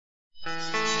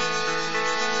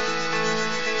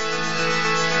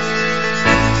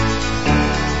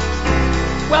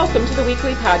Welcome to the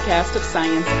weekly podcast of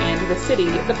Science and the City,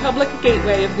 the public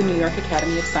gateway of the New York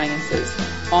Academy of Sciences.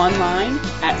 Online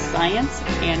at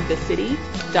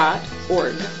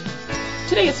scienceandthecity.org.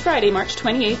 Today is Friday, March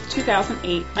 28,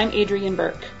 2008. I'm Adrienne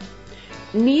Burke.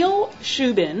 Neil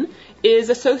Shubin is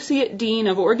Associate Dean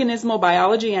of Organismal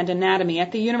Biology and Anatomy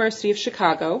at the University of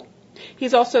Chicago.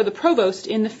 He's also the provost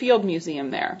in the Field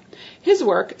Museum there. His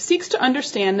work seeks to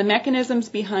understand the mechanisms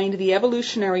behind the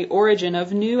evolutionary origin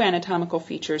of new anatomical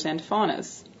features and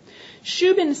faunas.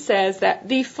 Shubin says that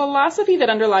the philosophy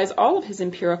that underlies all of his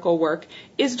empirical work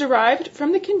is derived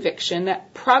from the conviction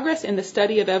that progress in the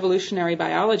study of evolutionary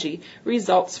biology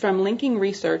results from linking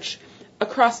research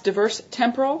across diverse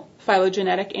temporal,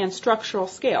 phylogenetic, and structural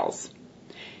scales.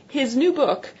 His new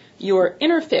book, Your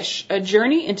Inner Fish, A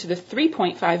Journey into the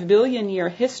 3.5 billion year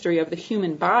history of the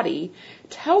human body,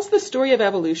 tells the story of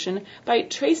evolution by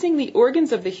tracing the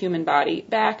organs of the human body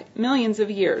back millions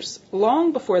of years,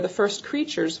 long before the first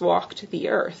creatures walked the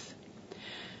earth.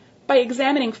 By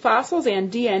examining fossils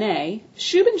and DNA,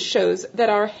 Shubin shows that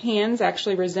our hands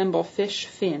actually resemble fish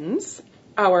fins,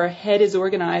 our head is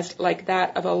organized like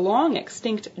that of a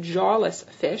long-extinct jawless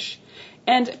fish,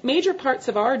 and major parts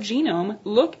of our genome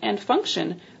look and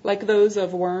function like those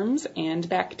of worms and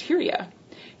bacteria.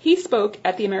 He spoke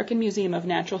at the American Museum of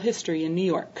Natural History in New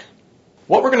York.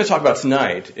 What we're going to talk about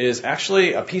tonight is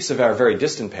actually a piece of our very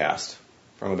distant past,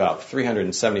 from about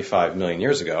 375 million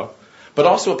years ago, but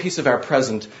also a piece of our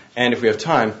present, and if we have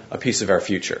time, a piece of our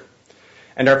future.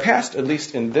 And our past, at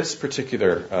least in this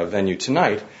particular venue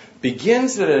tonight,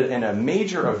 begins in a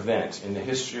major event in the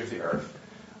history of the Earth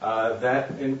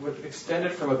that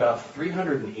extended from about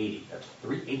 380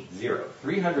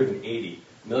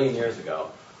 million years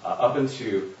ago up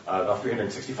into about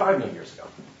 365 million years ago.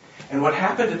 And what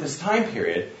happened at this time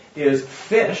period is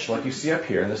fish, like you see up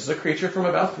here, and this is a creature from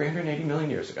about 380 million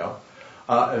years ago,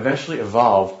 eventually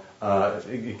evolved,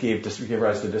 it gave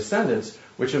rise to descendants,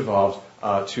 which evolved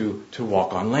to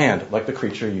walk on land, like the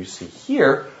creature you see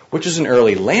here, which is an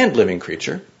early land-living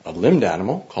creature, a limbed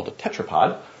animal called a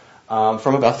tetrapod,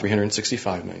 from about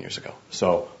 365 million years ago.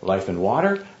 So life in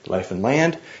water, life in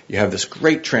land, you have this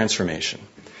great transformation.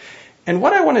 And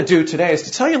what I want to do today is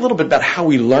to tell you a little bit about how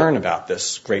we learn about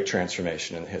this great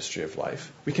transformation in the history of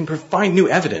life. We can find new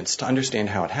evidence to understand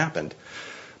how it happened.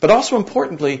 But also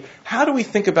importantly, how do we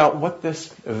think about what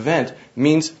this event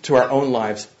means to our own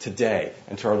lives today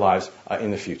and to our lives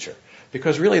in the future?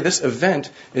 Because really this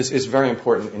event is very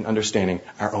important in understanding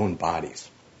our own bodies.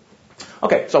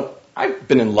 Okay, so I've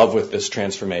been in love with this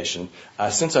transformation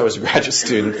since I was a graduate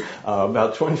student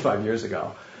about 25 years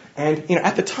ago. And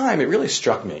at the time, it really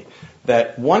struck me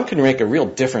that one can make a real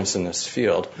difference in this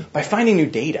field by finding new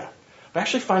data, by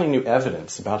actually finding new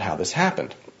evidence about how this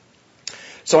happened.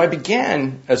 So I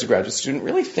began, as a graduate student,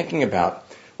 really thinking about,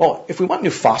 well, if we want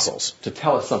new fossils to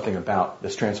tell us something about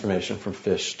this transformation from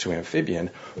fish to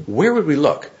amphibian, where would we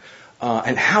look?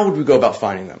 And how would we go about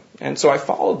finding them? And so I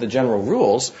followed the general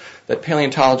rules that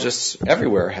paleontologists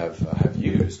everywhere have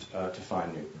used to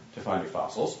find new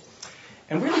fossils.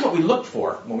 And really what we look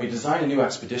for when we design a new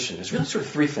expedition is really sort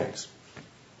of three things.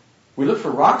 We look for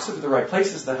rocks of the right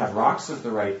places that have rocks of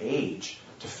the right age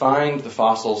to find the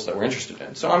fossils that we're interested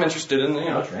in. So I'm interested in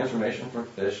transformation from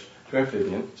fish to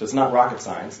amphibian. So it's not rocket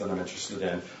science that I'm interested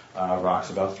in rocks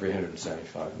about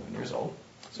 375 million years old.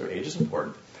 So age is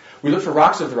important. We look for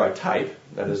rocks of the right type,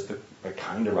 that is the right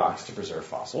kind of rocks to preserve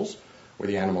fossils, where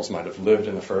the animals might have lived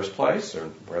in the first place or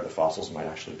where the fossils might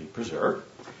actually be preserved.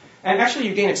 And actually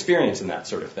you gain experience in that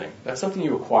sort of thing. That's something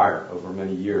you acquire over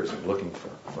many years of looking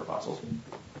for fossils.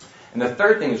 And the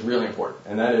third thing is really important,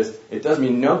 and that is it does me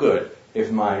no good if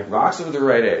my rocks of the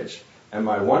right age and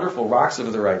my wonderful rocks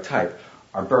of the right type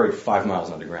are buried 5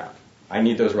 miles underground. I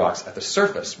need those rocks at the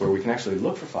surface where we can actually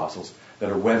look for fossils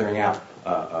that are weathering out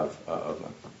of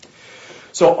them.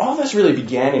 So all this really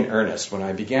began in earnest when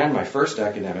I began my first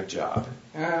academic job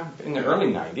in the early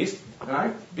 90s. And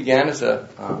I began as an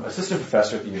assistant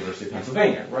professor at the University of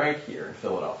Pennsylvania, right here in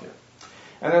Philadelphia.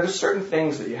 And there's certain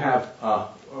things that you have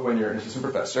when you're an assistant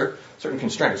professor, certain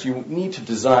constraints. You need to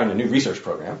design a new research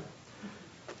program,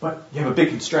 but you have a big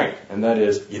constraint, and that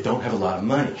is you don't have a lot of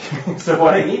money. So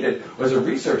what I needed was a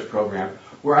research program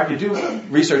where I could do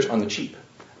research on the cheap.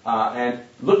 And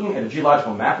looking at a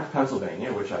geological map of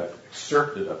Pennsylvania, which I've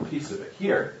excerpted a piece of it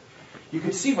here, you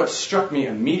can see what struck me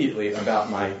immediately about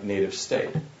my native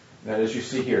state. That is, you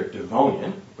see here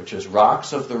Devonian, which is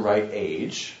rocks of the right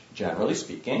age, generally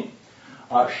speaking.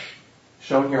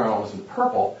 Shown here almost in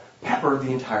purple, pepper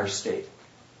the entire state.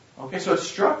 Okay, so it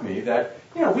struck me that,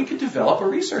 we could develop a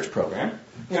research program,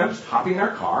 just hopping in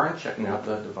our car and checking out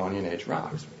the Devonian age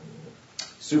rocks.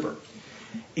 Super.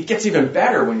 It gets even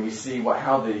better when we see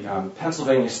how the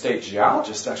Pennsylvania state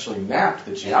geologists actually mapped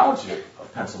the geology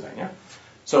of Pennsylvania.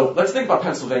 So let's think about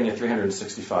Pennsylvania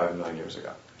 365 million years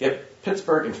ago. Get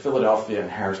Pittsburgh and Philadelphia and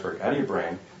Harrisburg out of your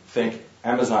brain. Think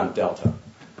Amazon Delta.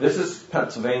 This is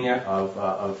Pennsylvania of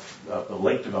the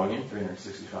Lake Devonian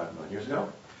 365 million years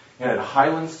ago. It had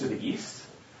highlands to the east,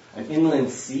 an inland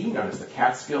sea known as the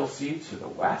Catskill Sea to the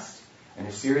west, and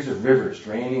a series of rivers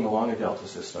draining along a delta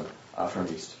system from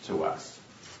east to west.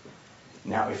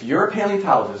 Now, if you're a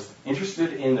paleontologist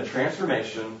interested in the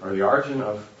transformation or the origin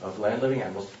of land-living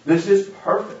animals, this is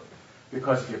perfect,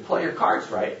 because if you play your cards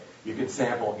right, you can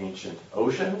sample ancient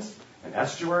oceans and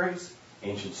estuaries,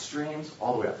 ancient streams,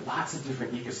 all the way up. Lots of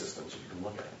different ecosystems you can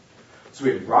look at. So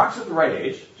we had rocks of the right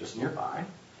age, just nearby,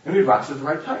 and we had rocks of the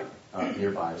right type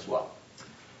nearby as well.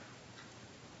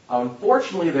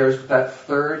 Unfortunately, there's that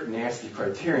third nasty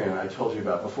criterion I told you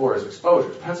about before, is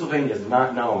exposures. Pennsylvania is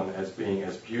not known as being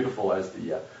as beautiful as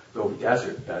the Gobi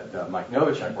Desert that Mike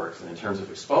Novacek works in terms of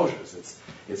exposures.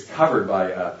 It's covered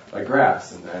by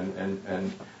grass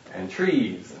and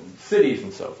trees and cities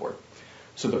and so forth.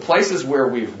 So the places where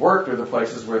we've worked are the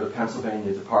places where the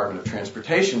Pennsylvania Department of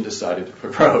Transportation decided to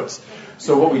put roads.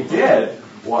 So what we did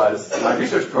was, my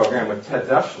research program with Ted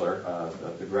Deschler,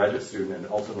 the graduate student and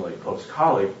ultimately close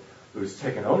colleague who's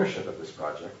taken ownership of this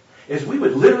project, is we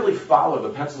would literally follow the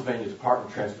Pennsylvania Department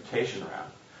of Transportation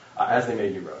around as they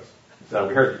made new roads. So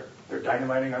we heard they're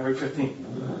dynamiting on Route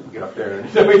 15. We get up there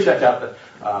and we check out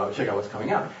what's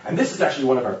coming out. And this is actually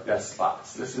one of our best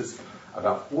spots. This is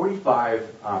about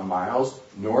 45 miles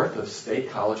north of State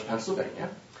College, Pennsylvania.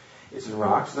 It's in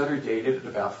rocks that are dated at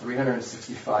about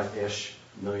 365-ish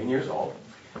million years old.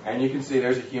 And you can see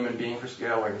there's a human being for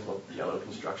scale wearing this little yellow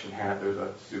construction hat. There's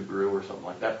a Subaru or something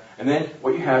like that. And then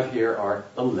what you have here are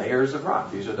the layers of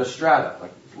rock. These are the strata,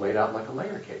 like it's laid out like a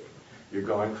layer cake. You're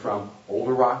going from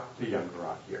older rock to younger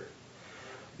rock here.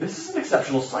 This is an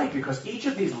exceptional site because each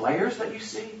of these layers that you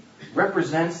see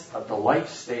represents the life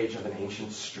stage of an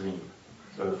ancient stream.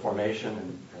 So the formation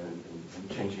and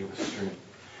changing of the stream.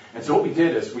 And so what we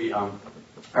did is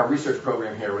our research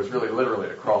program here was really literally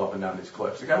to crawl up and down these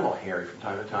cliffs. It got a little hairy from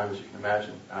time to time, as you can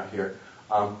imagine here.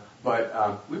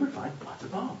 But we would find lots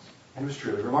of bones. And it was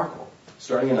truly remarkable.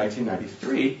 Starting in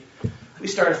 1993, we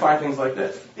started to find things like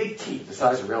this. Big teeth the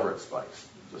size of railroad spikes.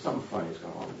 So something funny is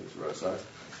going on with these roadsides.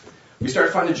 We started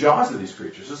to find the jaws of these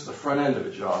creatures. This is the front end of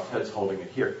a jaw. Ted's holding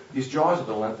it here. These jaws are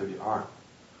the length of your arm.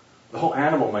 The whole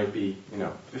animal might be,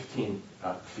 15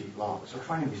 feet long. So we're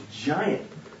finding these giant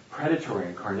predatory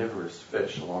and carnivorous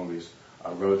fish along these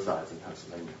roadsides in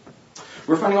Pennsylvania.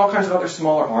 We're finding all kinds of other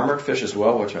smaller armored fish as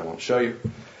well, which I won't show you.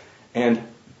 And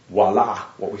voila,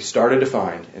 what we started to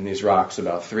find in these rocks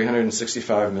about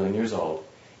 365 million years old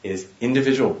is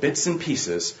individual bits and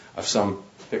pieces of some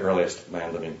of the earliest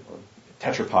land-living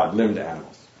tetrapod limbed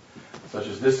animals, such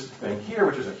as this thing here,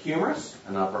 which is a humerus,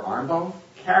 an upper arm bone,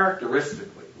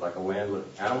 characteristically like a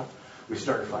land-living animal. We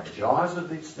started to find jaws of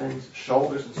these things,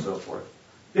 shoulders and so forth,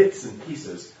 bits and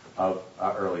pieces of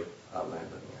early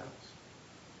land-living animals.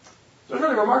 So it's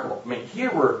really remarkable. I mean,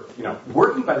 here we're,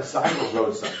 working by the side of a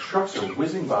roadside. Trucks are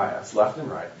whizzing by us left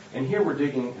and right, and here we're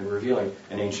digging and revealing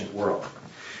an ancient world.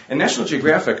 And National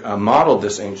Geographic modeled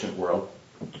this ancient world,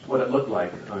 what it looked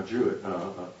like, drew it,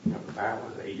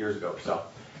 8 years ago or so.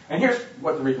 And here's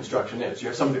what the reconstruction is. You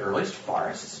have some of the earliest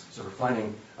forests, so we're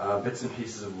finding bits and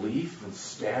pieces of leaf and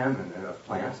stem and of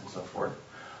plants and so forth.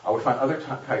 We find other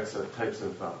types of plants.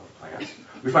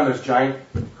 We find those giant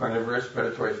carnivorous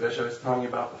predatory fish I was telling you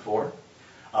about before.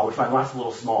 We find lots of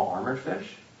little small armored fish.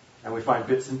 And we find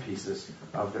bits and pieces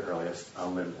of the earliest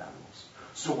limbed animals.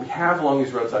 So what we have along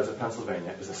these roadsides of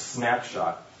Pennsylvania is a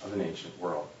snapshot of an ancient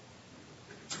world.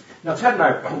 Now, Ted and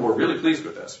I were really pleased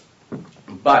with this.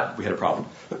 But we had a problem.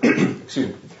 Excuse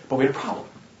me. But we had a problem.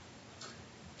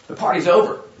 The party's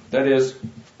over. That is,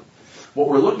 what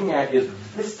we're looking at is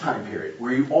this time period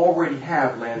where you already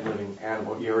have land-living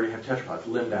animals. You already have tetrapods,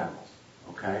 limbed animals.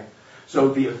 Okay? So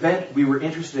the event we were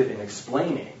interested in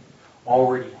explaining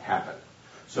already happened.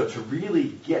 So to really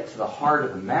get to the heart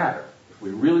of the matter, if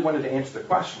we really wanted to answer the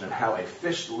question of how a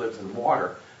fish that lives in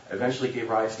water eventually gave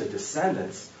rise to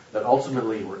descendants that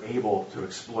ultimately were able to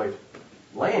exploit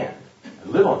land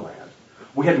and live on land,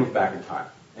 we had to move back in time.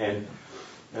 And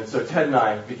so Ted and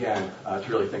I began to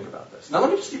really think about this. Now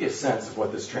let me just give you a sense of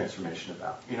what this transformation is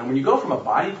about. When you go from a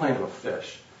body plan of a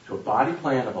fish to a body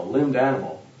plan of a limbed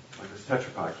animal, like this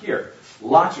tetrapod here,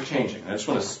 lots are changing. And I just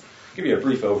want to give you a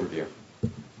brief overview.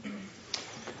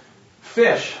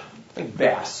 Fish, think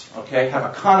bass, okay, have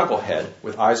a conical head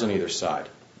with eyes on either side,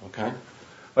 okay?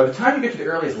 By the time you get to the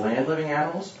earliest land-living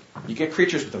animals, you get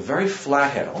creatures with a very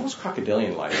flat head, almost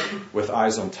crocodilian-like, with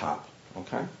eyes on top.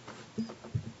 Okay?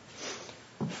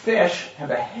 Fish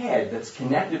have a head that's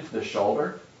connected to the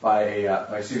shoulder by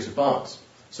a series of bones.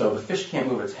 So the fish can't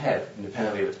move its head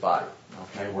independently of its body.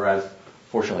 Okay? Whereas,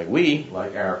 fortunately, we,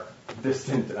 like our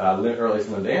distant earliest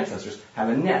limbed ancestors, have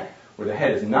a neck where the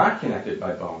head is not connected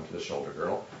by bone to the shoulder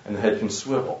girdle, and the head can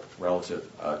swivel relative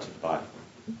to the body.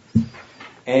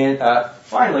 And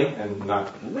finally, and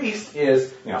not least,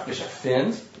 is fish have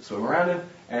fins that swim around in,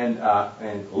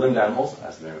 and limbed animals,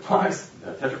 as the name implies,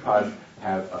 tetrapods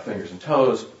have fingers and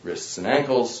toes, wrists and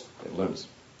ankles, and limbs.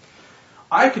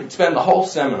 I could spend the whole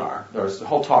seminar, or the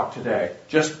whole talk today,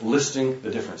 just listing the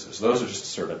differences. Those are just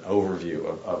sort of an overview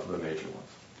of the major ones.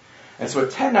 And so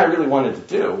what Ted and I really wanted to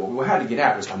do, what we had to get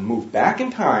at, was to move back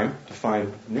in time to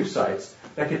find new sites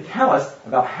that could tell us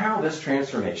about how this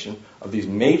transformation of these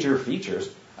major features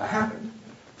happened.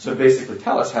 So basically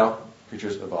tell us how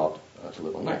creatures evolved to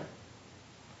live on land.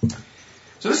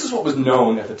 So this is what was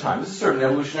known at the time. This is sort of an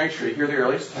evolutionary tree. Here are the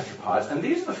earliest tetrapods. And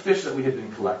these are the fish that we had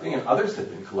been collecting, and others had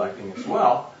been collecting as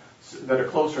well, that are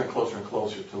closer and closer and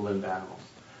closer to limbed animals.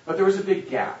 But there was a big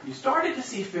gap. You started to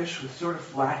see fish with sort of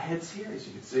flat heads here. As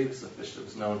you can see, this is a fish that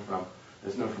was known from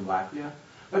Latvia.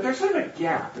 But there's sort of a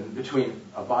gap in between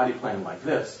a body plan like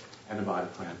this and a body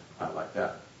plan like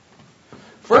that.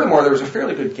 Furthermore, there was a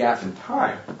fairly good gap in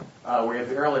time where you have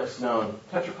the earliest known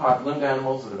tetrapod limbed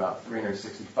animals at about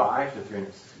 365 to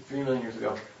 363 million years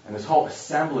ago, and this whole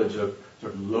assemblage of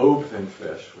sort of lobe-finned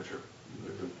fish, which are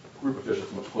a group of fish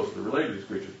that's much closer related to these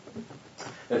creatures,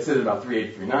 that sit at about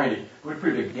 380, 390, with a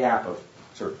pretty big gap of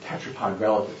sort of tetrapod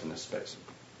relatives in this space.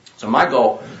 So my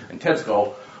goal, and Ted's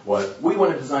goal, was we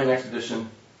want to design an expedition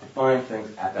to find things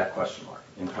at that question mark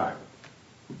in time.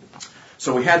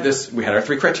 So we had our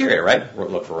three criteria, right? We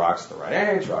look for rocks at the right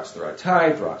age, rocks at the right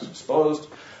type, rocks exposed.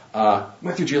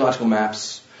 Went through geological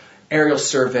maps, aerial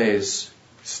surveys,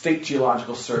 state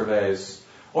geological surveys,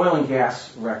 oil and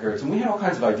gas records, and we had all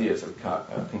kinds of ideas that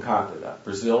we concocted.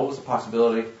 Brazil was a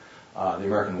possibility. The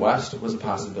American West was a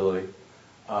possibility.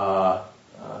 Let's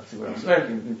see what else.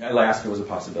 Alaska was a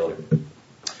possibility.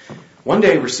 One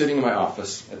day we're sitting in my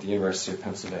office at the University of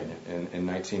Pennsylvania in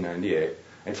 1998,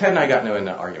 and Ted and I got into an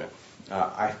argument.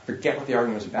 I forget what the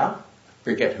argument was about. I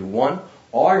forget who won.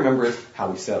 All I remember is how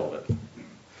we settled it.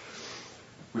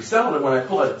 We settled it when I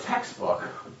pulled out a textbook,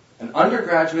 an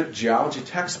undergraduate geology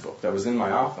textbook that was in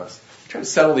my office. I tried to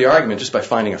settle the argument just by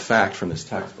finding a fact from this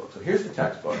textbook. So here's the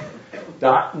textbook.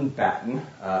 Dot and Batten.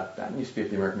 Batten used to be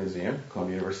at the American Museum,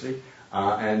 Columbia University,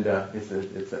 and it's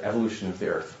the evolution of the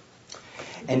Earth.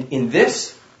 And in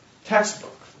this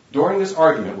textbook, during this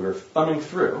argument we were thumbing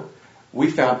through, we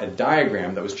found a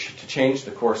diagram that was to change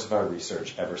the course of our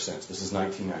research ever since. This is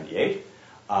 1998.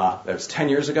 That was 10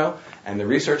 years ago, and the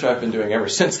research I've been doing ever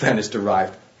since then is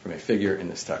derived from a figure in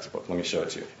this textbook. Let me show it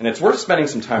to you. And it's worth spending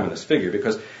some time on this figure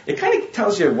because it kind of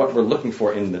tells you what we're looking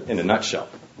for in a nutshell.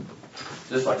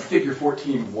 This is like figure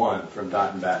 14.1 from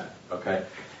Dot and Batten, okay?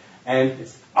 And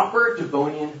it's upper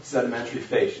Devonian sedimentary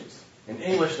facies. In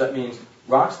English, that means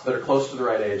rocks that are close to the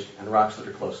right age and rocks that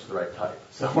are close to the right type.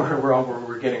 So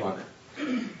we're getting on there.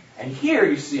 And here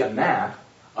you see a map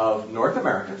of North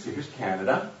America. So here's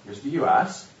Canada, here's the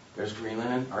U.S., there's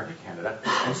Greenland and Arctic Canada.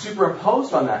 And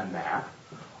superimposed on that map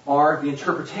are the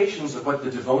interpretations of what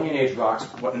the Devonian age rocks,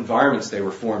 what environments they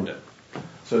were formed in.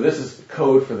 So this is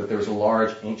code for that there was a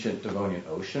large ancient Devonian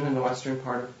ocean in the western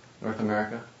part of North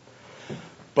America.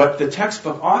 But the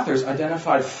textbook authors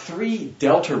identified 3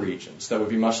 delta regions that would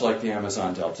be much like the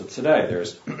Amazon Delta today.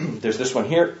 There's this one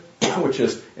here, which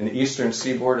is in the eastern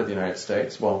seaboard of the United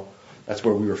States. Well, that's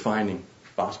where we were finding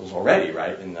fossils already,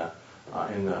 right, in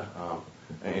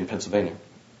Pennsylvania.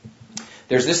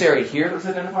 There's this area here that was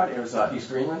identified. It was East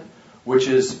Greenland, which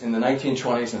is in the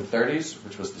 1920s and 30s,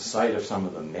 which was the site of some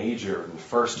of the major and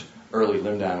first early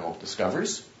limbed animal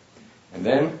discoveries. And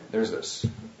then there's this.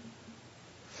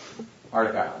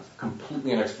 Arctic Islands,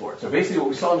 completely unexplored. So basically what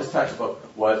we saw in this textbook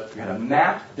was we had a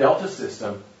mapped delta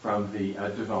system from the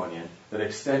Devonian that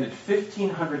extended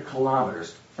 1,500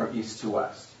 kilometers from east to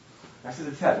west. And I said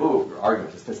to Ted, we're arguing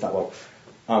with this not well.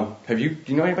 Do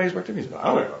you know anybody who's worked there? He said,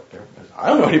 I don't know up there. I said, I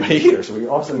don't know anybody either. So we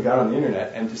all of a sudden got on the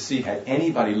internet and to see had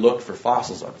anybody looked for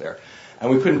fossils up there.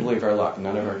 And we couldn't believe our luck.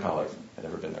 None of our colleagues had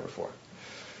ever been there before.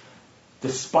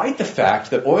 Despite the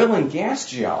fact that oil and gas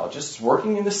geologists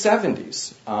working in the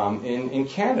 70s in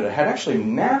Canada had actually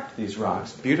mapped these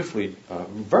rocks beautifully,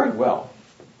 very well.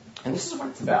 And this is what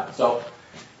it's about. So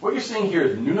what you're seeing here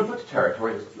is Nunavut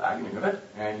territory. There's a flag in Nunavut.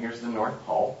 And here's the North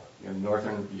Pole, the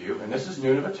northern view. And this is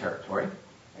Nunavut territory.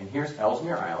 And here's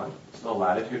Ellesmere Island. It's the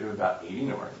latitude of about 80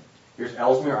 north. Here's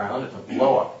Ellesmere Island. It's a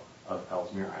blow-up of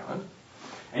Ellesmere Island.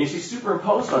 And you see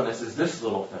superimposed on this is this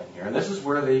little thing here. And this is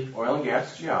where the oil and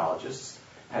gas geologists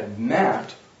had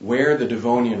mapped where the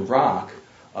Devonian rock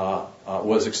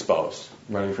was exposed,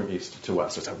 running from east to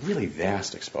west. So it's a really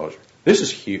vast exposure. This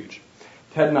is huge.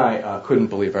 Ted and I couldn't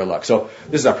believe our luck. So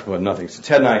this is apropos of nothing. So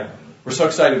Ted and I were so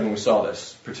excited when we saw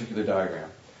this particular diagram.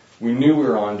 We knew we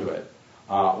were onto it.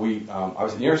 I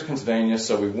was in the University of Pennsylvania,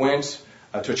 so we went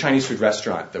to a Chinese food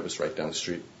restaurant that was right down the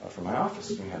street from my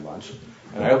office. We had lunch,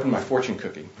 and I opened my fortune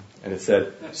cookie, and it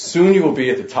said, "Soon you will be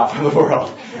at the top of the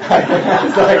world." I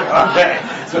was like,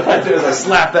 okay. So what I did is I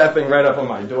slapped that thing right up on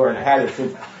my door and had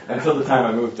it until the time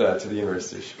I moved to the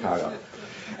University of Chicago.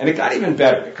 And it got even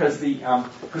better because the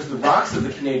rocks of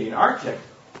the Canadian Arctic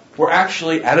were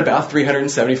actually at about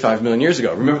 375 million years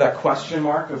ago. Remember that question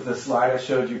mark of the slide I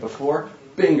showed you before?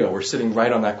 Bingo, we're sitting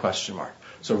right on that question mark.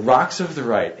 So rocks of the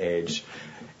right age,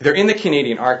 they're in the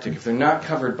Canadian Arctic. If they're not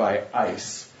covered by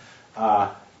ice,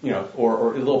 or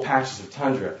little patches of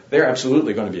tundra, they're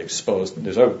absolutely going to be exposed.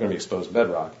 There's going to be exposed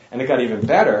bedrock. And it got even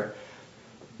better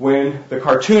when the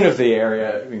cartoon of the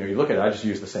area, you look at it, I just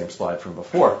used the same slide from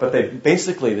before, but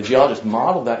the geologists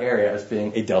modeled that area as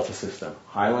being a delta system.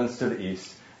 Highlands to the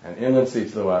east and inland sea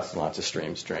to the west, and lots of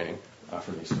streams draining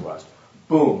from east to west.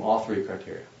 Boom, all three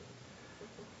criteria.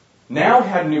 Now we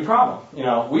had a new problem.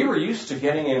 We were used to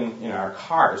getting in our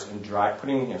cars and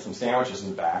putting some sandwiches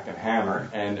in the back and hammer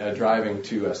and driving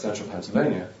to central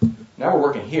Pennsylvania. Now we're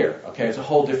working here. Okay, it's a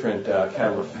whole different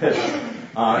kettle of fish.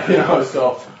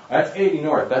 So that's 80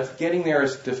 north. That's getting there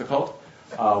is difficult.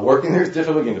 Working there is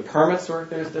difficult. Getting the permits to work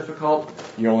there is difficult.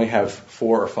 You only have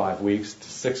 4 or 5 weeks to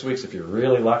 6 weeks if you're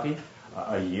really lucky,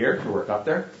 a year to work up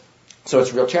there. So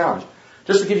it's a real challenge.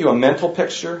 Just to give you a mental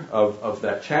picture of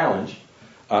that challenge.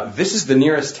 This is the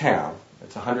nearest town.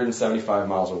 It's 175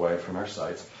 miles away from our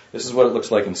sites. This is what it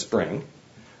looks like in spring.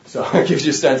 So it gives you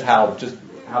a sense how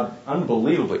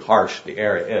unbelievably harsh the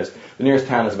area is. The nearest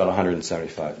town is about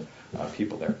 175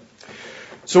 people there.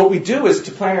 So what we do is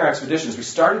to plan our expeditions. We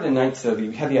started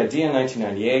we had the idea in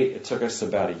 1998. It took us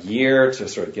about a year to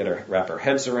sort of wrap our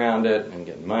heads around it and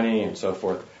get money and so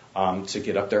forth to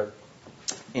get up there.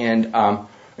 And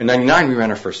in 99 we ran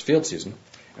our first field season.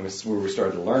 And this is where we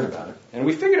started to learn about it. And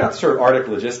we figured out sort of Arctic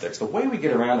logistics. The way we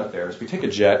get around up there is we take a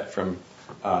jet from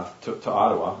to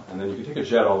Ottawa, and then you can take a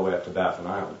jet all the way up to Baffin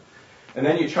Island. And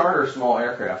then you charter a small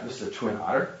aircraft. This is a Twin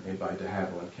Otter made by de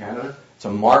Havilland, Canada. It's a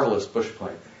marvelous bush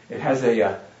plane. It has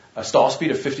a stall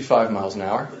speed of 55 miles an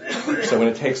hour. So when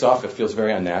it takes off, it feels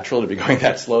very unnatural to be going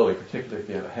that slowly, particularly if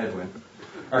you have a headwind.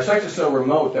 Our sites are so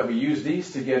remote that we use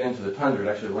these to get into the tundra. It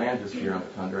actually lands us here on the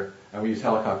tundra, and we use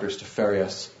helicopters to ferry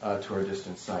us to our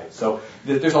distant sites. So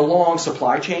there's a long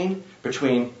supply chain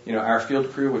between our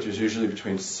field crew, which is usually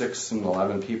between 6 and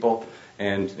 11 people,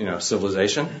 and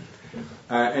civilization.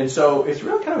 And so it's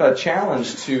really kind of a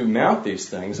challenge to mount these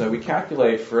things. We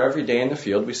calculate for every day in the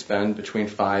field we spend between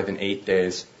 5 and 8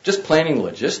 days just planning the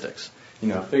logistics,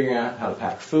 figuring out how to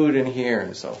pack food in here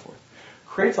and so forth.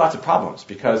 Creates lots of problems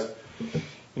because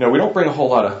we don't bring a whole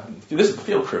lot of. This is the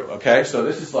field crew, okay? So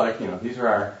this is like, these are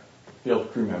our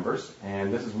field crew members,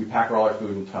 and we pack all our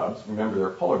food in tubs. Remember, there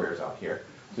are polar bears out here.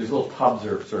 So these little tubs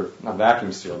are sort of not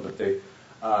vacuum sealed, but they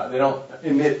don't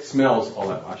emit smells all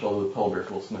that much, although the polar bears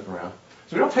will sniff around.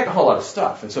 So we don't take a whole lot of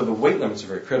stuff, and so the weight limits are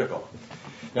very critical.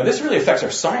 Now, this really affects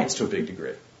our science to a big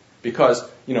degree because,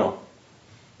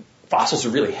 fossils are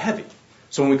really heavy.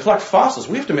 So when we collect fossils,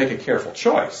 we have to make a careful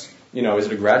choice. Is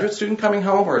it a graduate student coming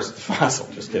home or is it the fossil?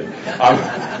 Just kidding.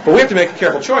 But we have to make a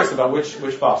careful choice about which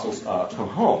fossils come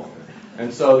home.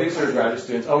 And so these are graduate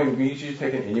students. Oh, we usually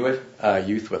take an Inuit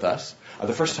youth with us.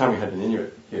 The first time we had an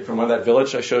Inuit kid from that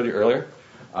village I showed you earlier.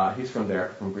 He's from there,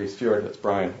 from Grise Fjord. That's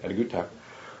Brian at Agutak.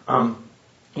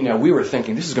 We were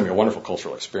thinking this is going to be a wonderful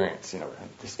cultural experience.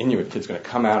 This Inuit kid's going to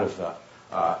come out of the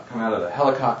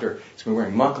helicopter. He's going to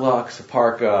be wearing mucklucks, a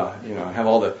parka, and have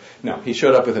all the. No, he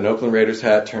showed up with an Oakland Raiders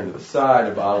hat turned to the side,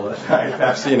 a bottle of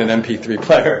Pepsi, and an MP3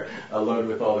 player loaded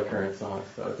with all the current songs.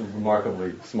 So it's a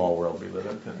remarkably small world we live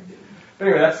in. But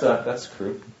anyway, that's the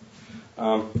crew.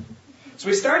 So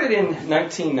we started in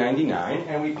 1999,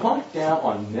 and we plunked down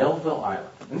on Melville Island.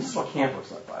 And this is what camp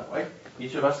looks like, by the way.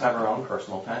 Each of us have our own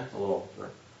personal tent, a little sort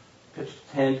of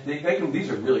pitched tent. These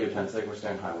are really good tents. They can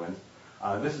withstand high winds.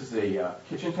 This is the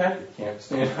kitchen tent. It can't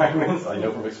stand high winds, I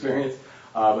know from experience.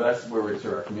 But that's where we sort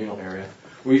of our communal area.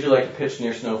 We usually like to pitch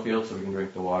near snowfields so we can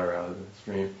drink the water out of the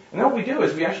stream. And then what we do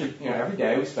is we actually, every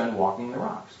day we spend walking the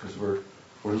rocks because we're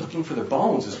looking for the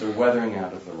bones as they're weathering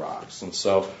out of the rocks. And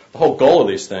so the whole goal of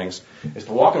these things is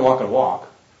to walk and walk and walk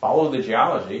follow the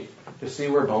geology to see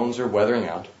where bones are weathering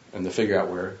out and to figure out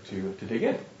where to dig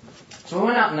in. So we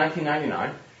went out in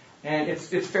 1999, and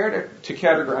it's fair to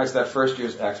categorize that first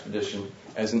year's expedition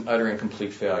as an utter and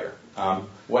complete failure.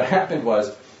 What happened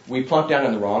was we plunked down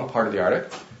in the wrong part of the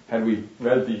Arctic. Had we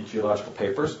read the geological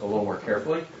papers a little more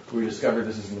carefully, we discovered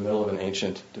this is in the middle of an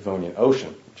ancient Devonian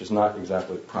ocean, which is not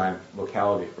exactly prime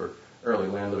locality for early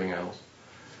land-living animals.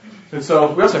 And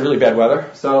so we also had really bad weather,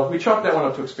 so we chalked that one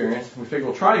up to experience. We figured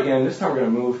we'll try again. This time we're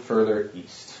going to move further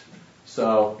east.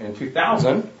 So in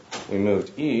 2000, we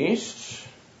moved east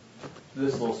to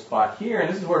this little spot here, and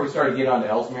this is where we started to get onto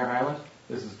Ellesmere Island.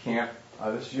 This is camp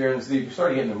this year, and we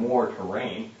started getting into more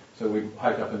terrain, so we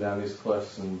hiked up and down these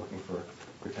cliffs and looking for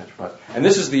tetrapods. And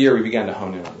this is the year we began to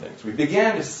hone in on things. We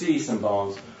began to see some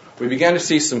bones. We began to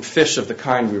see some fish of the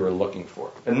kind we were looking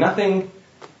for, and nothing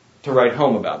to write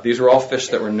home about. These were all fish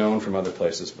that were known from other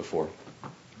places before.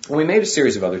 And we made a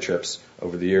series of other trips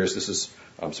over the years. This is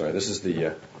from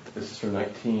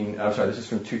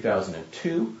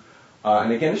 2002.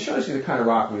 And again, this shows you the kind of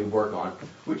rock we would work on.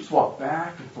 We just walk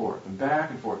back and forth and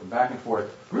back and forth and back and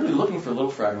forth, really looking for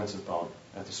little fragments of bone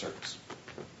at the surface.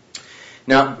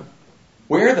 Now,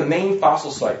 where the main fossil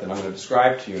site that I'm going to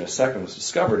describe to you in a second was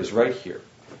discovered is right here.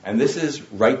 And this is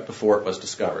right before it was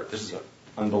discovered. This is an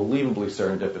unbelievably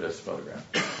serendipitous photograph.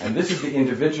 And this is the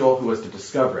individual who was to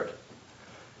discover it.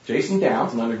 Jason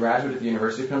Downs, an undergraduate at the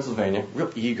University of Pennsylvania,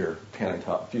 real eager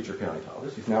future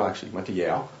paleontologist. He's now actually went to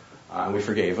Yale, and we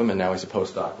forgave him, and now he's a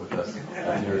postdoc with us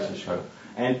at the University of Chicago.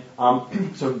 And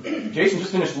so Jason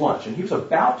just finished lunch, and he was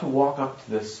about to walk up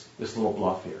to this little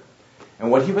bluff here.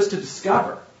 And what he was to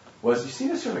discover was, you see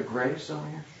this sort of grayish zone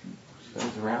here?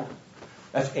 Spins around?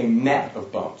 That's a net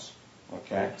of bones.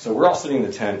 Okay, so we're all sitting in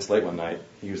the tent. It's late one night.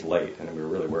 He was late, and we were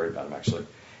really worried about him, actually.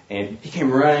 And he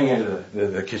came running into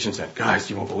the kitchen and said, "Guys,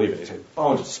 you won't believe it." He said,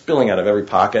 bones just spilling out of every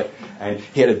pocket. And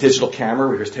he had a digital camera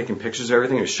where he was taking pictures of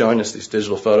everything. He was showing us these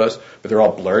digital photos, but they're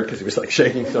all blurred because he was like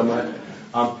shaking so much.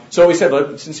 So we said,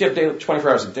 look, since you have 24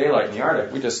 hours of daylight in the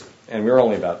Arctic,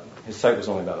 his site was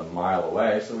only about a mile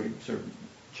away, so we sort of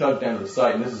chugged down to the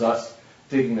site, and this is us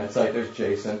digging that site. There's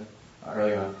Jason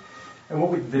early on.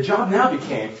 And the job now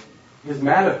became, his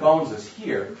mat of bones is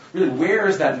here. Really, where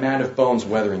is that mat of bones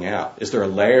weathering out? Is there a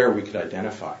layer we could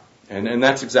identify? And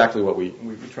that's exactly what we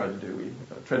tried to do. We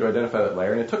tried to identify that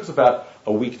layer, and it took us about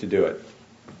a week to do it.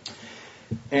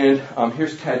 And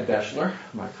here's Ted Deschler,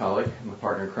 my colleague, my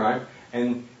partner in crime.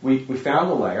 And we found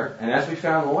the layer, and as we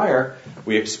found the layer,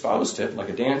 we exposed it like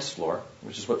a dance floor,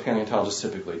 which is what paleontologists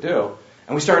typically do,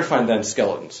 and we started to find then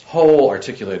skeletons, whole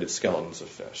articulated skeletons of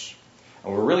fish.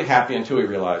 And we were really happy until we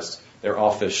realized they're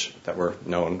all fish that were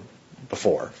known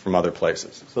before from other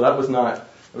places. So it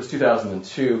was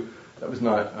 2002. That was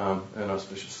not an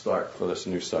auspicious start for this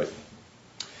new site.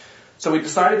 So we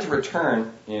decided to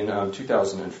return in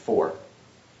 2004.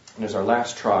 And as our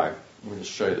last try, let me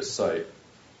just show you the site.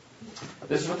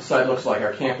 This is what the site looks like.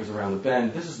 Our camp is around the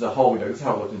bend. This is the hole we dug. This is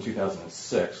how it looked in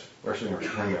 2006. We're actually going to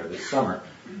return there this summer.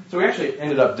 So we actually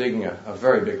ended up digging a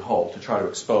very big hole to try to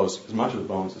expose as much of the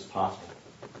bones as possible.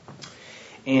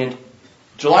 And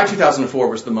July 2004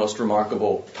 was the most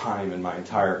remarkable time in my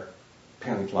entire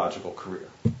paleontological career,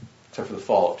 except for the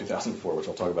fall of 2004, which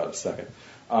I'll talk about in a second.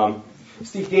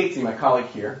 Steve Gatesy, my colleague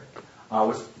here,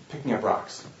 was picking up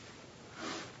rocks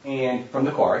and from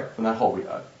the quarry, from that hole we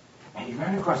dug. And he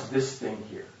ran across this thing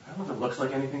here. I don't know if it looks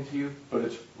like anything to you, but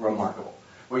it's remarkable.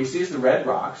 What you see is the red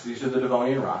rocks. These are the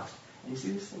Devonian rocks. And you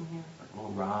see this thing here? Like a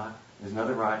little rod. There's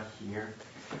another rod here.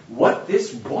 What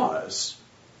this was,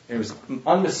 it was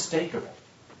unmistakable,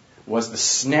 was the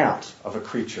snout of a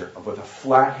creature with a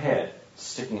flat head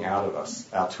sticking out to us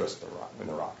in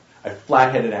the rock. A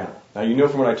flat-headed animal. Now, you know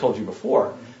from what I told you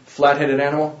before, flat-headed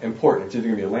animal, important. It's either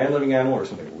going to be a land-living animal or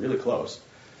something really close.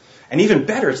 And even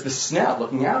better, it's the snout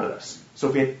looking out at us. So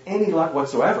if we had any luck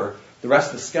whatsoever, the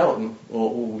rest of the skeleton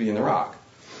will be in the rock.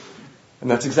 And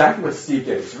that's exactly what Steve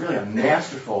did. He's really a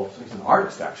masterful, he's an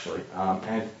artist actually.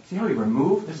 And see how he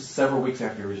removed, this is several weeks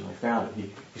after he originally found it,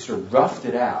 he sort of roughed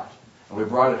it out. And we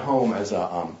brought it home as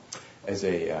a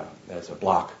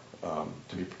block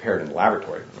to be prepared in the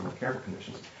laboratory under careful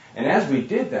conditions. And as we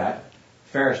did that,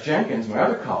 Ferris Jenkins, my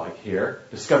other colleague here,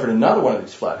 discovered another one of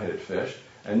these flat-headed fish.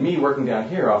 And me, working down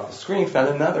here off the screen, found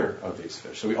another of these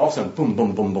fish. So we all of a sudden, boom,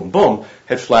 boom, boom, boom, boom,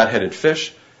 had flat-headed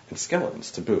fish and skeletons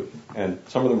to boot. And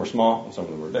some of them were small and some of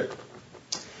them were big.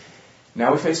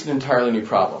 Now we faced an entirely new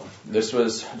problem. This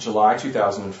was July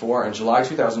 2004, and July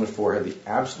 2004 had the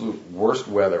absolute worst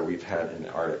weather we've had in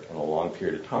the Arctic in a long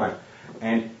period of time.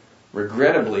 And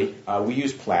regrettably, we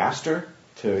used plaster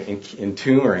to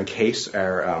entomb or encase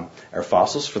our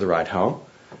fossils for the ride home.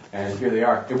 And here they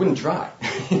are. It wouldn't dry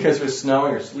because it was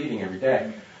snowing or sleeting every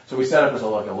day. So we set up as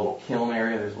like a little kiln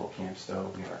area. There's a little camp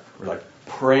stove. We're like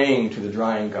praying to the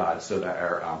drying god so that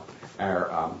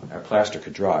our plaster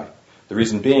could dry. The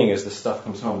reason being is this stuff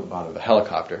comes home at the bottom of a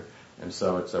helicopter, and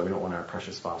so we don't want our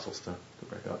precious fossils to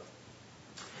break up.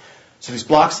 So these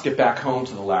blocks get back home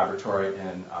to the laboratory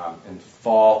in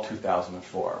fall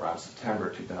 2004, around September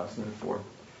 2004.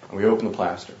 And we open the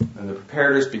plaster. And the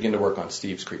preparators begin to work on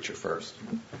Steve's creature first.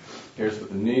 Here's with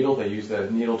the needle. They use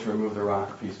the needle to remove the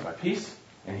rock piece by piece.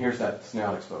 And here's that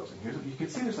snout exposing. You can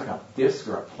see there's like a disc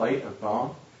or a plate of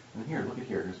bone. And here, look at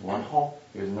here. Here's one hole.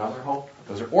 Here's another hole.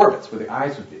 Those are orbits where the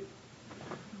eyes would be.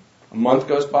 A month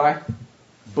goes by.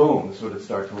 Boom. This is what it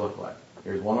starts to look like.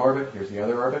 Here's one orbit. Here's the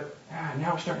other orbit.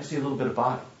 Now we're starting to see a little bit of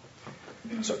body.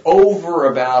 So over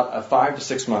about a 5 to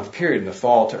 6 month period in the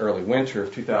fall to early winter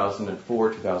of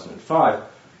 2004, 2005,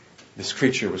 this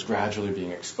creature was gradually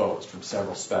being exposed from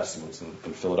several specimens in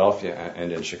Philadelphia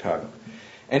and in Chicago.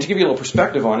 And to give you a little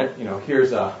perspective on it,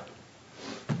 here's a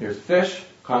fish,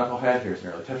 conical head. Here's an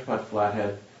early tetrapod,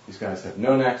 flathead. These guys have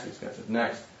no necks. These guys have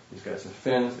necks. These guys have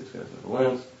fins. These guys have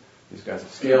limbs. These guys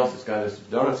have scales. These guys have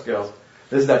donut scales.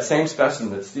 This is that same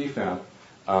specimen that Steve found,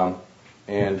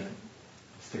 and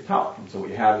it's Tiktaalik. And so what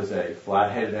you have is a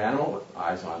flat-headed animal with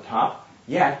eyes on top.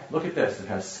 Yet, look at this. It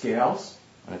has scales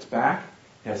on its back.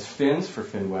 It has fins for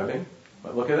fin webbing.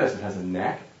 But look at this. It has a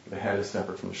neck. The head is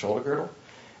separate from the shoulder girdle.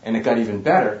 And it got even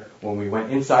better when we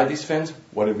went inside these fins.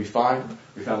 What did we find?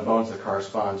 We found bones that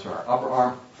correspond to our upper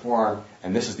arm, forearm,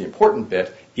 and this is the important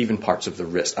bit, even parts of the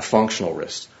wrist, a functional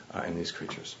wrist in these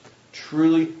creatures.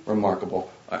 Truly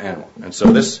remarkable animal. And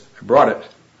so I brought a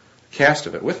cast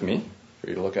of it with me for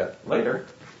you to look at later.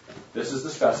 This is the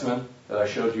specimen that I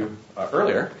showed you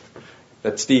earlier.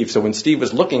 So when Steve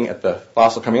was looking at the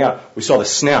fossil coming out, we saw the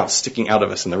snout sticking out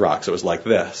of us in the rock. So it was like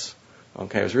this.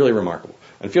 Okay, it was really remarkable.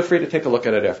 And feel free to take a look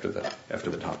at it after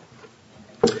the talk.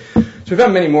 So we've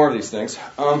got many more of these things.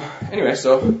 Anyway,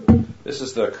 so this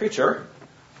is the creature.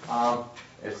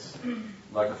 It's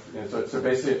like so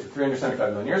basically it's 375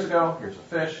 million years ago. Here's a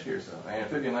fish. Here's an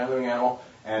amphibian land-living animal.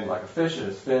 And like a fish, it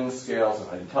has fins, scales, and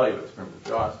I didn't tell you, but it's primitive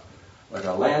jaws. Like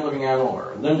a land-living animal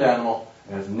or a limbed animal,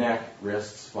 it has neck,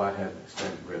 wrists, flat head, and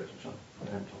extended ribs.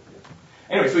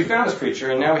 Anyway, so we found this creature,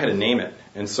 and now we had to name it.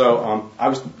 And so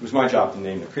it was my job to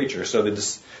name the creature. So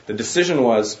the decision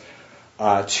was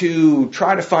to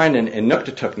try to find an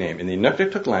Inuktitut name in the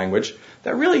Inuktitut language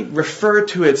that really referred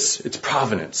to its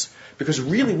provenance. Because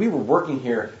really, we were working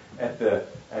here at the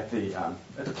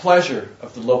pleasure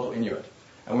of the local Inuit,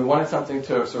 and we wanted something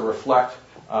to sort of reflect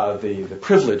the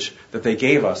privilege that they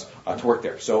gave us to work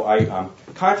there. So I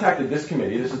contacted this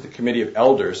committee. This is the committee of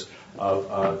elders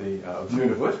of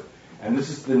Nunavut, and this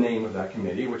is the name of that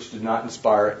committee, which did not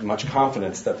inspire much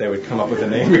confidence that they would come up with a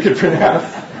name we could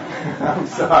pronounce.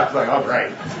 So I was like, oh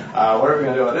great, what are we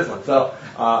going to do about this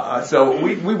one? So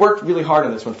we worked really hard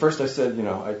on this one. First I said,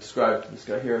 I described this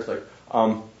guy here as like,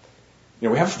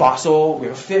 we have a fossil, we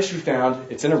have a fish we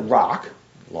found, it's in a rock,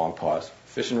 long pause,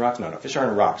 fish in rocks? No, fish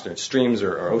aren't in rocks, they're in streams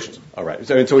or oceans. All right,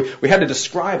 so we had to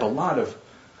describe a lot of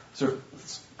sort of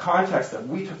context that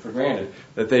we took for granted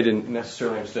that they didn't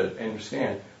necessarily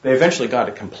understand. They eventually got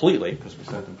it completely because we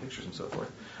sent them pictures and so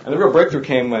forth. And the real breakthrough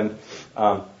came when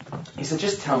he said,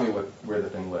 just tell me where the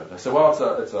thing lived. I said, well,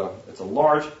 it's a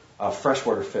large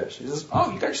freshwater fish. He says,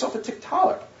 oh, you got yourself a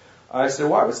Tiktaalik. I said,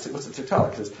 why? What's a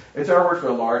Tiktaalik? He says, it's our word for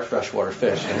a large freshwater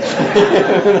fish.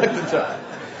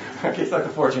 Okay, it's like the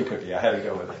fortune cookie. I had to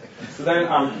go with it. So then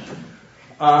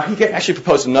he actually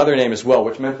proposed another name as well,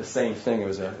 which meant the same thing. It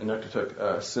was an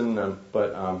Inuktitut synonym,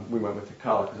 but we went with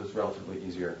Tiktaalik because it was relatively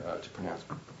easier to pronounce.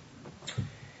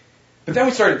 But then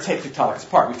we started to take Tiktaaliks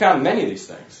apart. We found many of these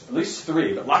things, at least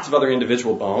 3, but lots of other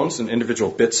individual bones and individual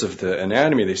bits of the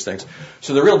anatomy of these things.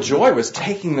 So the real joy was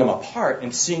taking them apart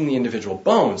and seeing the individual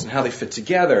bones and how they fit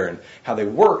together and how they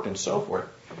worked and so forth.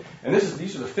 And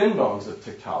these are the fin bones of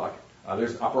Tiktaalik.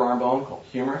 There's an upper arm bone called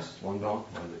humerus, one bone,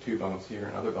 one of the 2 bones here,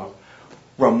 and other bones.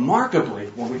 Remarkably,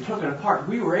 when we took it apart,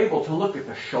 we were able to look at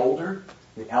the shoulder,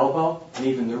 the elbow, and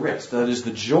even the wrist. That is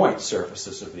the joint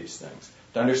surfaces of these things,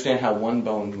 to understand how one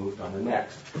bone moved on the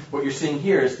next. What you're seeing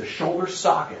here is the shoulder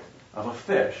socket of a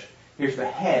fish. Here's the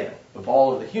head, the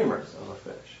ball of the humerus of a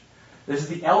fish. This is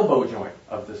the elbow joint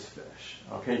of this fish.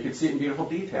 Okay, you can see it in beautiful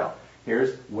detail.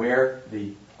 Here's where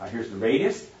here's the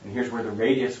radius, and here's where the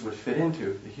radius would fit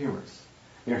into the humerus.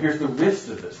 Here's the wrist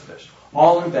of this fish,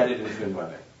 all embedded in fin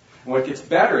webbing. And what gets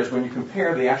better is when you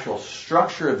compare the actual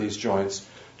structure of these joints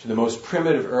to the most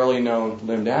primitive early known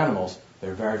limbed animals,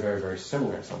 they're very, very, very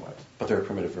similar in some ways, but they're a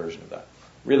primitive version of that.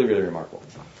 Really, really remarkable.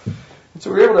 So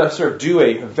we were able to sort of do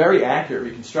a very accurate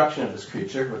reconstruction of this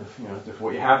creature.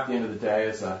 What you have at the end of the day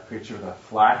is a creature with a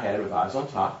flat head with eyes on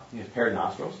top. He has paired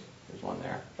nostrils. There's one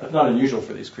there. That's not unusual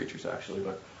for these creatures, actually,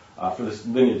 but for this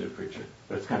lineage of creature.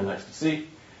 But it's kind of nice to see.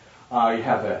 You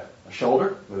have a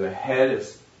shoulder where the head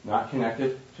is not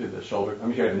connected to the shoulder.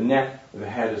 You have a neck where the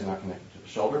head is not connected to the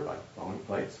shoulder by bony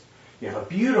plates. You have a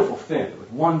beautiful fin with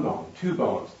one bone, two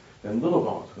bones, then little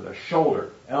bones with a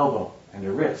shoulder, elbow, and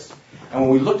a wrist. And when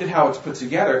we looked at how it's put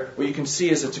together, what you can see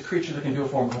is it's a creature that can do a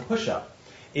form of a push-up.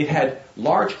 It had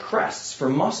large crests for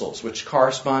muscles, which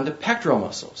correspond to pectoral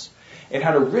muscles. It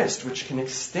had a wrist, which can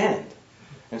extend.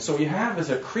 And so what you have is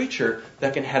a creature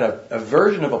that can have a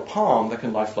version of a palm that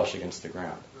can lie flush against the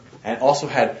ground. And it also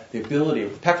had the ability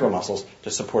with pectoral muscles to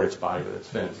support its body with its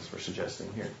fins, as we're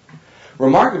suggesting here.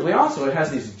 Remarkably also, it has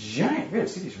these giant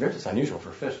ribs. See these ribs? It's unusual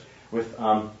for a fish, with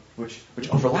which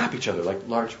overlap each other like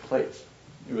large plates.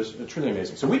 It was truly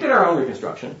amazing. So we did our own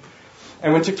reconstruction.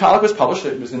 And when Tiktaalik was published,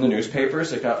 it was in the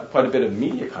newspapers. It got quite a bit of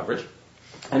media coverage.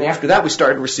 And after that, we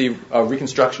started to receive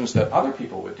reconstructions that other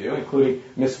people would do, including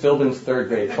Miss Philbin's third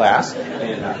grade class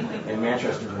in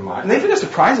Manchester, Vermont. And they did a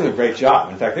surprisingly great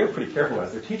job. In fact, they were pretty careful about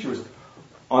it. Their teacher was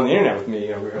on the internet with me.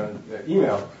 We were on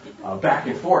email back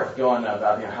and forth going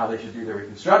about how they should do their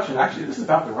reconstruction. Actually, this is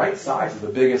about the right size of the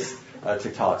biggest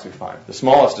Tiktaaliks we find. The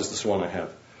smallest is this one I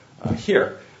have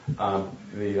here.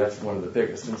 That's one of the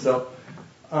biggest. And so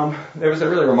there was a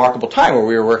really remarkable time where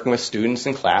we were working with students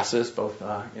in classes, both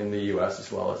in the U.S.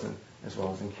 as well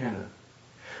as in Canada.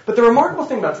 But the remarkable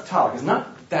thing about Tiktaalik is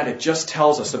not that it just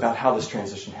tells us about how this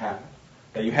transition happened.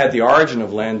 That you had the origin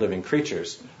of land-living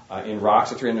creatures in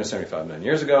rocks 375 million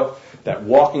years ago, that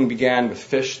walking began with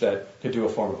fish that could do a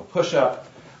form of a push-up,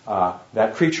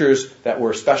 that creatures that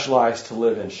were specialized to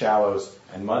live in shallows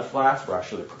and mudflats were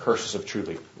actually the precursors of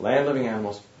truly land-living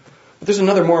animals. But there's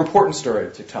another more important story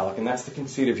of Tiktaalik, and that's the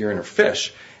conceit of urine or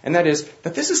fish, and that is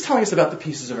that this is telling us about the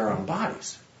pieces of our own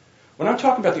bodies. When I'm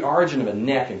talking about the origin of a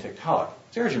neck in Tiktaalik,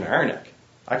 it's the origin of our neck.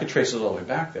 I could trace it all the way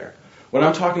back there. When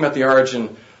I'm talking about the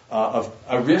origin of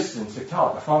a wrist in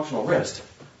Tiktaalik, a functional wrist,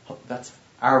 that's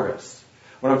our wrist.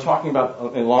 When I'm talking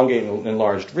about elongated and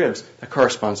enlarged ribs, that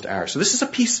corresponds to ours. So this is a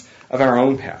piece of our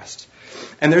own past.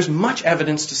 And there's much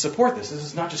evidence to support this. This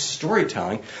is not just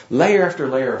storytelling. Layer after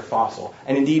layer of fossil,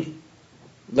 and indeed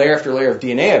layer after layer of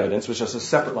DNA evidence, which is a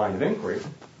separate line of inquiry,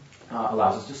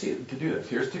 allows us to do this.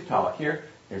 Here's Tiktaalik here.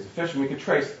 Here's a fish, and we could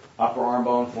trace upper arm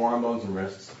bone, forearm bones, and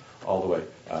wrists all the way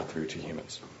through to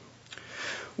humans.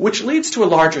 Which leads to a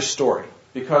larger story,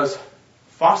 because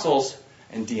fossils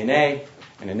and DNA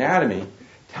and anatomy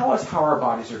tell us how our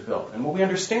bodies are built. And what we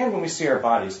understand when we see our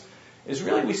bodies is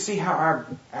really we see how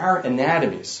our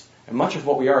anatomies, and much of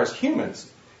what we are as humans,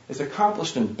 is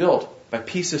accomplished and built by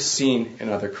pieces seen in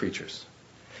other creatures.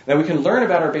 Now we can learn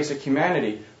about our basic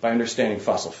humanity by understanding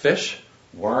fossil fish,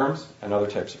 worms, and other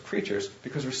types of creatures,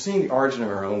 because we're seeing the origin of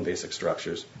our own basic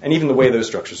structures, and even the way those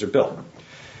structures are built.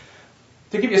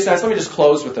 To give you a sense, let me just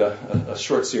close with a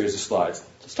short series of slides.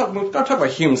 We're going to talk about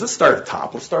humans. Let's start at the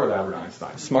top. Let's start with Albert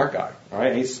Einstein, smart guy. All right,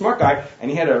 and he's a smart guy,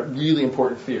 and he had a really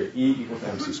important theory: E equals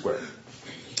mc squared.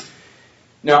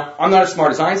 Now, I'm not as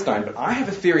smart as Einstein, but I have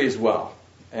a theory as well.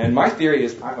 And my theory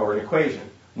is, or an equation.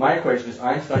 My equation is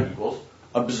Einstein equals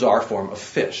a bizarre form of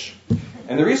fish.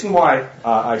 And the reason why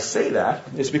I say that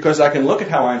is because I can look at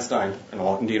how Einstein, and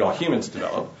indeed all humans,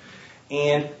 develop,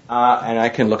 and I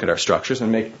can look at our structures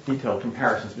and make detailed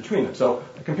comparisons between them. So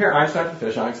I compare Einstein to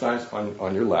fish. Einstein's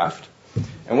on your left.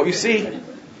 And what you see,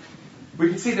 we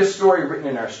can see this story written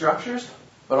in our structures,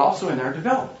 but also in our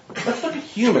development. Let's look at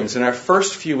humans in our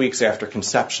first few weeks after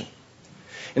conception.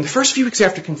 In the first few weeks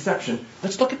after conception,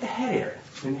 let's look at the head area.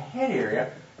 In the head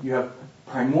area, you have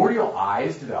primordial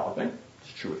eyes developing.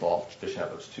 It's true with all fish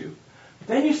have those too. But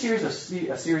then you see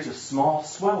a series of small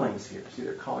swellings here. See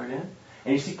they're colored in?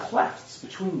 And you see clefts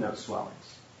between those swellings.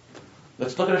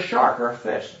 Let's look at a shark or a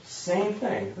fish. Same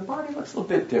thing. The body looks a little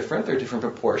bit different. There are different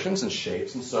proportions and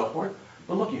shapes and so forth.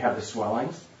 But look, you have the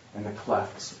swellings and the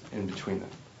clefts in between them.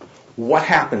 What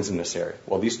happens in this area?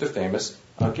 Well, these are the famous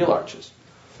gill arches.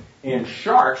 In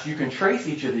sharks, you can trace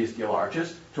each of these gill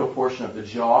arches to a portion of the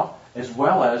jaw, as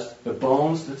well as the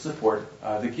bones that support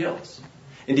the gills.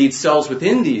 Indeed, cells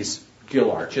within these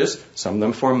gill arches, some of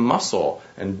them form muscle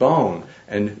and bone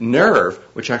and nerve,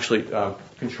 which actually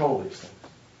control these things.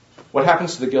 What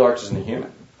happens to the gill arches in a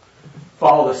human?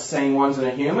 Follow the same ones in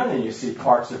a human, and you see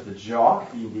parts of the jaw,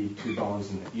 indeed two bones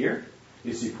in the ear.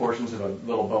 You see portions of a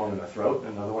little bone in the throat,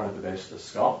 another one at the base of the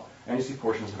skull, and you see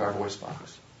portions of our voice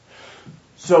box.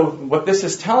 So what this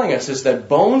is telling us is that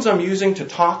bones I'm using to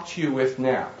talk to you with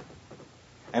now,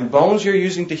 and bones you're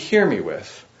using to hear me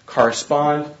with,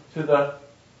 correspond to the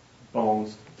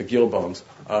bones, the gill bones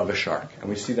of a shark. And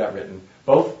we see that written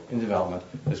both in development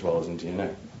as well as in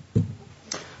DNA.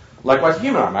 Likewise, the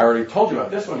human arm. I already told you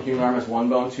about this one. Human arm has one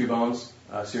bone, two bones,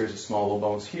 a series of small little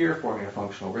bones here forming a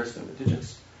functional wrist and the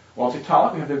digits. While in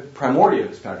Tiktaalik, we have the primordia of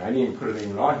this pattern. I didn't even put it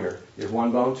even on here. You have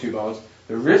one bone, two bones.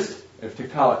 The wrist of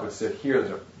Tiktaalik would sit here.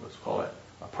 There's let's call it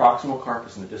a proximal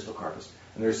carpus and a distal carpus.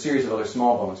 And there's a series of other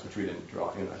small bones, which we didn't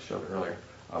draw in. I showed it earlier,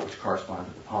 which correspond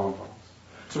to the palm bones.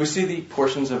 So we see the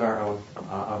portions of our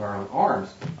own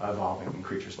arms evolving in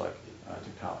creatures like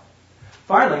Tiktaalik.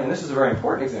 Finally, and this is a very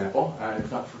important example, and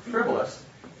it's not frivolous,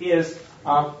 is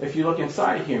if you look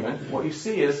inside a human, what you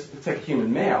see is, let's take a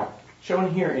human male,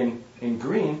 shown here in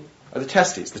green are the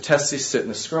testes. The testes sit in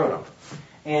the scrotum.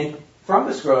 And from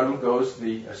the scrotum goes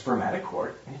the spermatic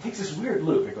cord, and it takes this weird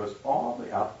loop. It goes all the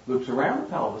way up, loops around the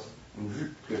pelvis,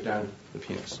 and goes down to the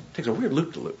penis. It takes a weird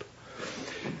loop-to-loop.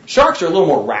 Sharks are a little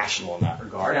more rational in that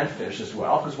regard, and fish as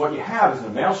well, because what you have is in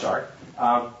a male shark,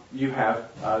 you have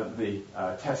the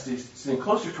testes sitting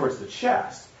closer towards the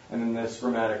chest, and then the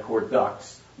spermatic cord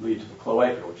ducts lead to the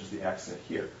cloaca, which is the exit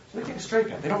here. So they take a straight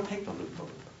cut. They don't take the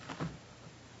loop-to-loop.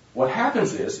 What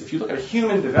happens is, if you look at a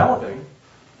human developing,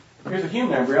 here's a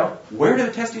human embryo. Where do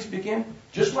the testes begin?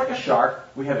 Just like a shark,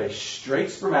 we have a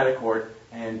straight spermatic cord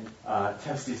and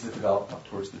testes that develop up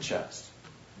towards the chest.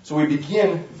 So we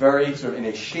begin very sort of in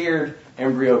a shared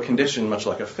embryo condition, much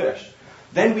like a fish.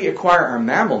 Then we acquire our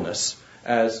mammalness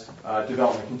as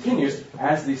development continues,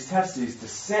 as these testes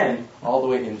descend all the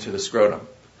way into the scrotum.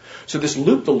 So this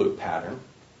loop-the-loop pattern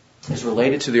is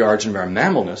related to the origin of our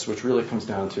mammalness, which really comes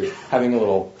down to having a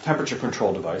little temperature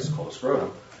control device called a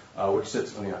scrotum, which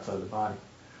sits on the outside of the body.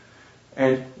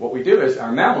 And what we do is,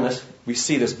 our mammalness, we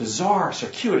see this bizarre,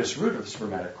 circuitous route of the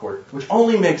spermatic cord, which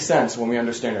only makes sense when we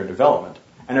understand our development.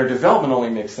 And our development only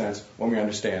makes sense when we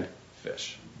understand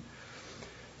fish.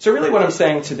 So really what I'm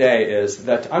saying today is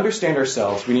that to understand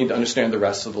ourselves, we need to understand the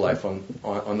rest of the life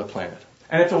on the planet.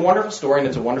 And it's a wonderful story and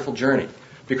it's a wonderful journey,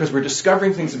 because we're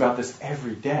discovering things about this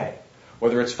every day.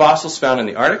 Whether it's fossils found in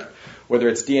the Arctic, whether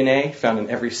it's DNA found in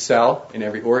every cell, in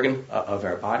every organ of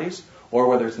our bodies, or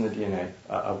whether it's in the DNA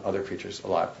of other creatures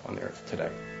alive on the Earth today.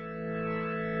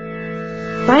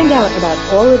 Find out about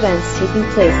all events taking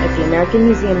place at the American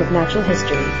Museum of Natural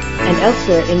History and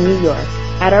elsewhere in New York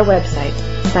at our website,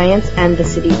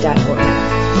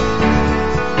 scienceandthecity.org.